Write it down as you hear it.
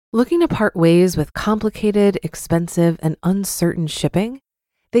Looking to part ways with complicated, expensive, and uncertain shipping?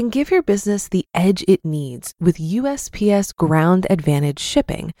 Then give your business the edge it needs with USPS Ground Advantage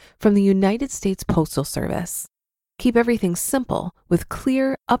shipping from the United States Postal Service. Keep everything simple with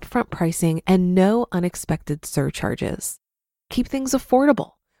clear, upfront pricing and no unexpected surcharges. Keep things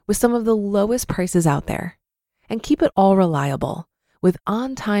affordable with some of the lowest prices out there. And keep it all reliable with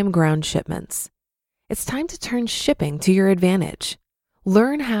on-time ground shipments. It's time to turn shipping to your advantage.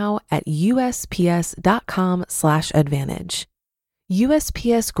 Learn how at USPS.com/advantage.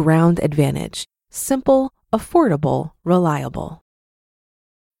 USPS Ground Advantage. Simple, affordable, reliable.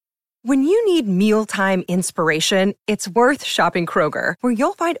 When you need mealtime inspiration, it's worth shopping Kroger, where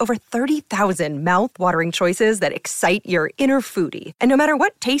you'll find over 30,000 mouth-watering choices that excite your inner foodie. And no matter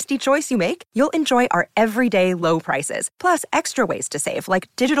what tasty choice you make, you'll enjoy our everyday low prices, plus extra ways to save, like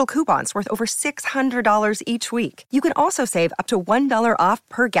digital coupons worth over $600 each week. You can also save up to $1 off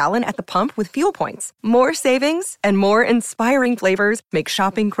per gallon at the pump with fuel points. More savings and more inspiring flavors make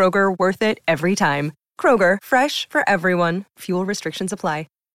shopping Kroger worth it every time. Kroger, fresh for everyone. Fuel restrictions apply.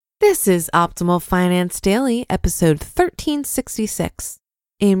 This is Optimal Finance Daily, episode 1366,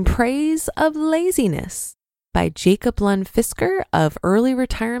 In Praise of Laziness by Jacob Lund Fisker of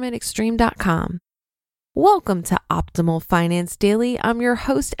earlyretirementextreme.com. Welcome to Optimal Finance Daily. I'm your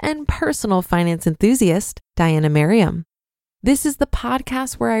host and personal finance enthusiast, Diana Merriam. This is the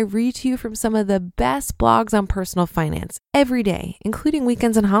podcast where I read to you from some of the best blogs on personal finance every day, including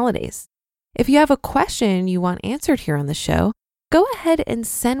weekends and holidays. If you have a question you want answered here on the show, go ahead and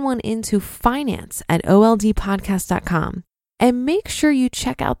send one into finance@oldpodcast.com. And make sure you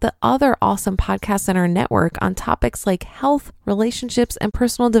check out the other awesome podcasts in our network on topics like health, relationships, and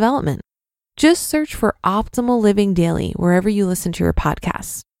personal development. Just search for Optimal Living Daily wherever you listen to your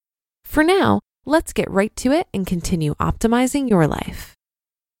podcasts. For now, let's get right to it and continue optimizing your life.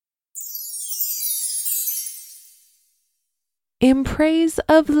 In Praise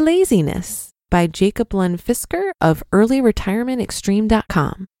of Laziness by Jacob Lund Fisker of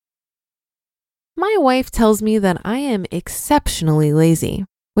earlyretirementextreme.com. My wife tells me that I am exceptionally lazy,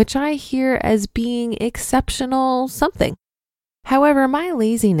 which I hear as being exceptional something. However, my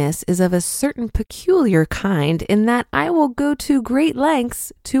laziness is of a certain peculiar kind in that I will go to great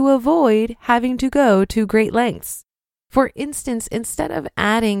lengths to avoid having to go to great lengths. For instance, instead of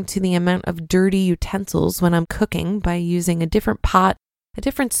adding to the amount of dirty utensils when I'm cooking by using a different pot, a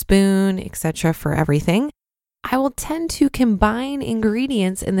different spoon, etc. for everything, I will tend to combine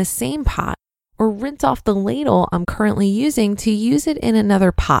ingredients in the same pot or rinse off the ladle I'm currently using to use it in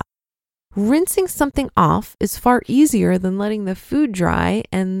another pot. Rinsing something off is far easier than letting the food dry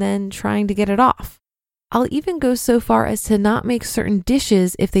and then trying to get it off. I'll even go so far as to not make certain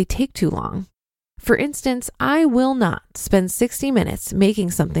dishes if they take too long. For instance, I will not spend 60 minutes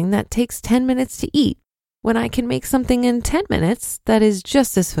making something that takes 10 minutes to eat when I can make something in 10 minutes that is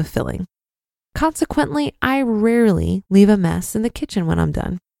just as fulfilling. Consequently, I rarely leave a mess in the kitchen when I'm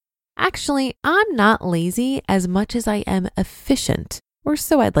done. Actually, I'm not lazy as much as I am efficient, or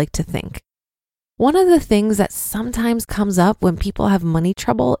so I'd like to think. One of the things that sometimes comes up when people have money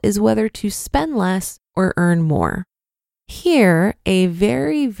trouble is whether to spend less or earn more. Here, a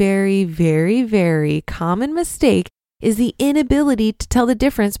very, very, very, very common mistake is the inability to tell the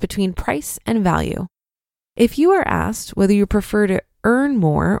difference between price and value. If you are asked whether you prefer to earn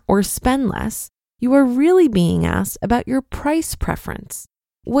more or spend less, you are really being asked about your price preference.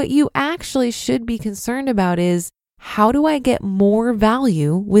 What you actually should be concerned about is, how do I get more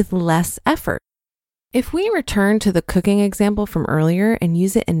value with less effort? If we return to the cooking example from earlier and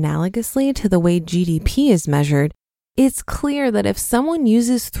use it analogously to the way GDP is measured, it's clear that if someone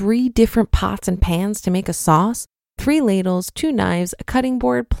uses 3 different pots and pans to make a sauce, 3 ladles, 2 knives, a cutting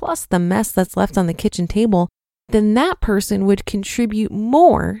board, plus the mess that's left on the kitchen table, then that person would contribute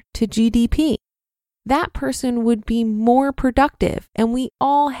more to GDP. That person would be more productive, and we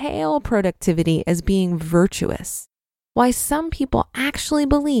all hail productivity as being virtuous. Why some people actually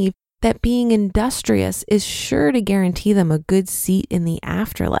believe that being industrious is sure to guarantee them a good seat in the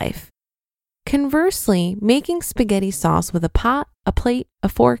afterlife. Conversely, making spaghetti sauce with a pot, a plate, a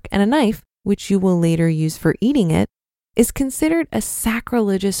fork, and a knife, which you will later use for eating it, is considered a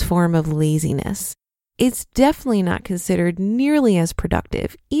sacrilegious form of laziness. It's definitely not considered nearly as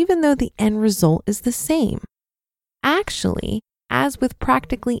productive, even though the end result is the same. Actually, as with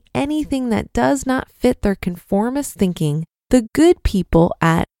practically anything that does not fit their conformist thinking, the good people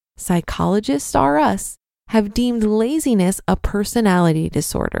at Psychologists R Us have deemed laziness a personality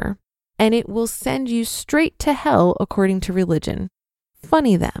disorder, and it will send you straight to hell according to religion.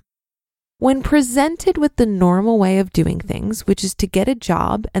 Funny them. When presented with the normal way of doing things, which is to get a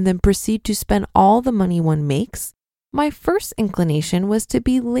job and then proceed to spend all the money one makes, my first inclination was to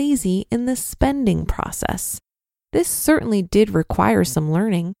be lazy in the spending process. This certainly did require some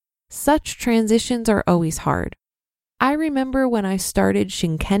learning. Such transitions are always hard. I remember when I started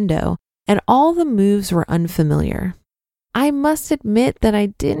Shinkendo and all the moves were unfamiliar. I must admit that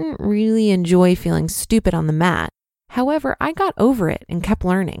I didn't really enjoy feeling stupid on the mat. However, I got over it and kept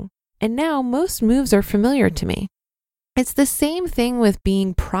learning, and now most moves are familiar to me. It's the same thing with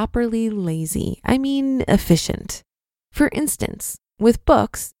being properly lazy, efficient. For instance, with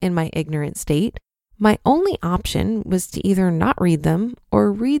books, in my ignorant state, my only option was to either not read them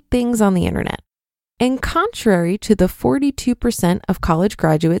or read things on the internet. And contrary to the 42% of college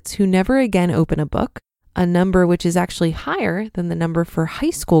graduates who never again open a book, a number which is actually higher than the number for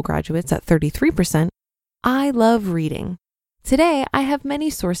high school graduates at 33%, I love reading. Today, I have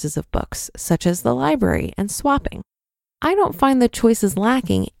many sources of books, such as the library and swapping. I don't find the choices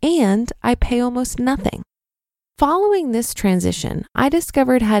lacking, and I pay almost nothing. Following this transition, I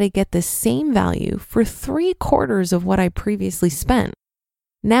discovered how to get the same value for 3/4 of what I previously spent.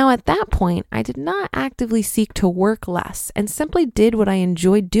 Now at that point, I did not actively seek to work less and simply did what I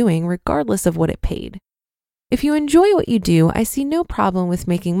enjoyed doing regardless of what it paid. If you enjoy what you do, I see no problem with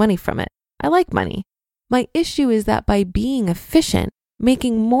making money from it. I like money. My issue is that by being efficient,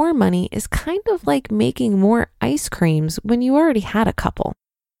 making more money is kind of like making more ice creams when you already had a couple.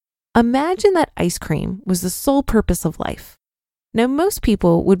 Imagine that ice cream was the sole purpose of life. Now, most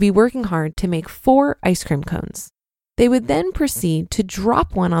people would be working hard to make 4 ice cream cones. They would then proceed to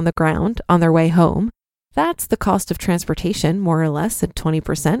drop one on the ground on their way home. That's the cost of transportation, more or less, at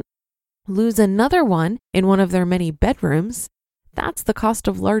 20%. Lose another one in one of their many bedrooms. That's the cost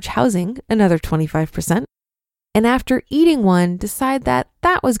of large housing, another 25%. And after eating one, decide that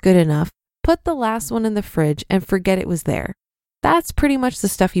was good enough, put the last one in the fridge and forget it was there. That's pretty much the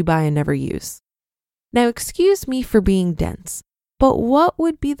stuff you buy and never use. Now, excuse me for being dense, but what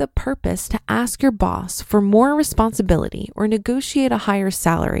would be the purpose to ask your boss for more responsibility or negotiate a higher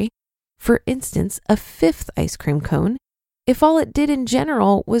salary, for instance, a 5th ice cream cone, if all it did in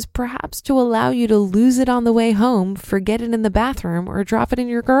general was perhaps to allow you to lose it on the way home, forget it in the bathroom, or drop it in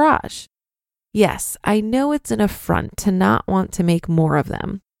your garage? Yes, I know it's an affront to not want to make more of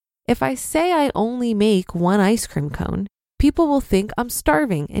them. If I say I only make 1 ice cream cone, people will think I'm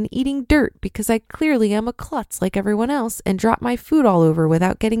starving and eating dirt because I clearly am a klutz like everyone else and drop my food all over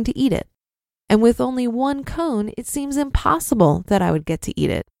without getting to eat it. And with only 1 cone, it seems impossible that I would get to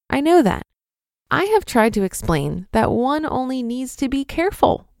eat it. I know that. I have tried to explain that one only needs to be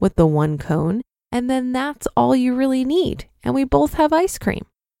careful with the 1 cone, and then that's all you really need, and we both have ice cream.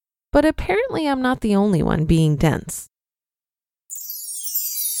 But apparently I'm not the only one being dense.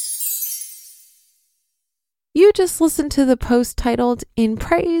 You just listened to the post titled In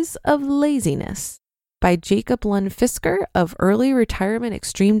Praise of Laziness by Jacob Lund Fisker of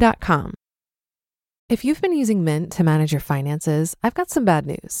earlyretirementextreme.com. If you've been using Mint to manage your finances, I've got some bad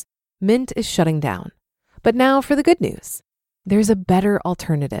news. Mint is shutting down. But now for the good news. There's a better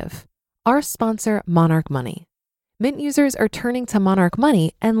alternative. Our sponsor, Monarch Money. Mint users are turning to Monarch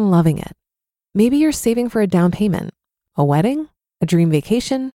Money and loving it. Maybe you're saving for a down payment, a wedding, a dream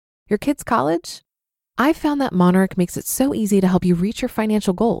vacation, your kid's college. I found that Monarch makes it so easy to help you reach your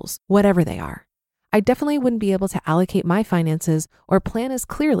financial goals, whatever they are. I definitely wouldn't be able to allocate my finances or plan as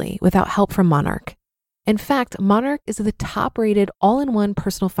clearly without help from Monarch. In fact, Monarch is the top-rated all-in-one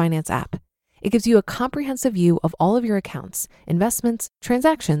personal finance app. It gives you a comprehensive view of all of your accounts, investments,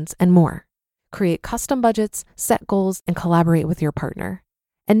 transactions, and more. Create custom budgets, set goals, and collaborate with your partner.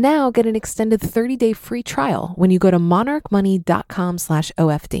 And now get an extended 30-day free trial when you go to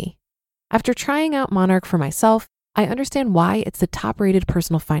monarchmoney.com/OFD. After trying out Monarch for myself, I understand why it's the top-rated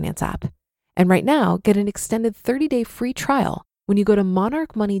personal finance app. And right now, get an extended 30-day free trial when you go to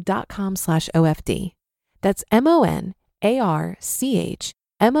monarchmoney.com/OFD. That's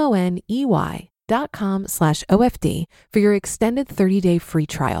monarchmoney.com/OFD for your extended 30-day free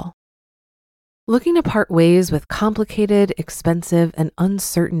trial. Looking to part ways with complicated, expensive, and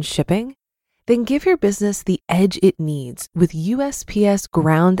uncertain shipping? Then give your business the edge it needs with USPS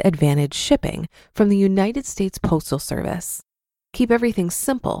Ground Advantage shipping from the United States Postal Service. Keep everything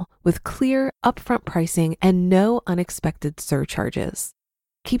simple with clear, upfront pricing and no unexpected surcharges.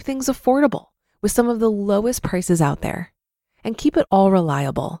 Keep things affordable with some of the lowest prices out there. And keep it all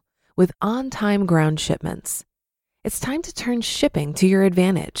reliable with on-time ground shipments. It's time to turn shipping to your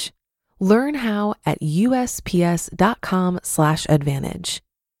advantage. Learn how at USPS.com/advantage.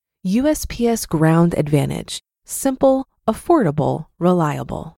 USPS Ground Advantage. Simple, affordable,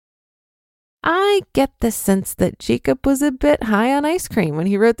 reliable. I get the sense that Jacob was a bit high on ice cream when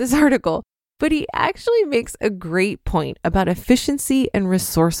he wrote this article, but he actually makes a great point about efficiency and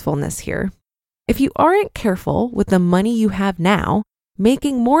resourcefulness here. If you aren't careful with the money you have now,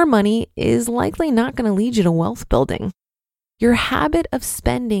 making more money is likely not going to lead you to wealth building. Your habit of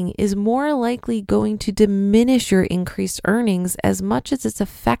spending is more likely going to diminish your increased earnings as much as it's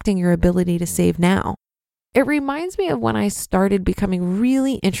affecting your ability to save now. It reminds me of when I started becoming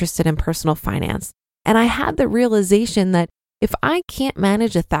really interested in personal finance, and I had the realization that if I can't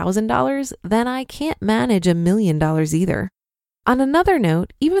manage $1,000, then I can't manage $1 million either. On another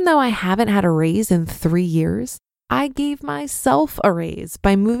note, even though I haven't had a raise in 3 years, I gave myself a raise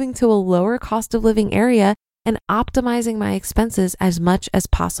by moving to a lower cost of living area and optimizing my expenses as much as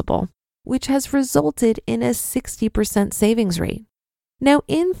possible, which has resulted in a 60% savings rate. Now,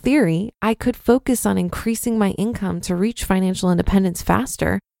 in theory, I could focus on increasing my income to reach financial independence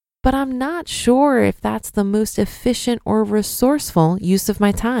faster, but I'm not sure if that's the most efficient or resourceful use of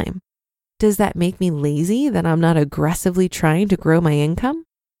my time. Does that make me lazy that I'm not aggressively trying to grow my income?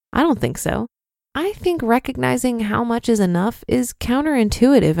 I don't think so. I think recognizing how much is enough is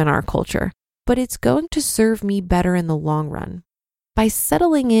counterintuitive in our culture, but it's going to serve me better in the long run. By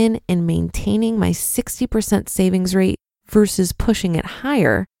settling in and maintaining my 60% savings rate versus pushing it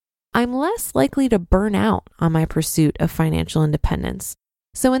higher, I'm less likely to burn out on my pursuit of financial independence.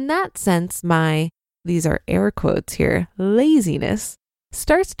 So in that sense, these are air quotes here, laziness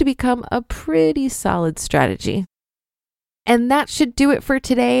starts to become a pretty solid strategy. And that should do it for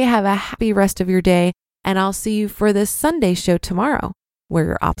today. Have a happy rest of your day, and I'll see you for the Sunday show tomorrow, where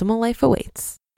your optimal life awaits.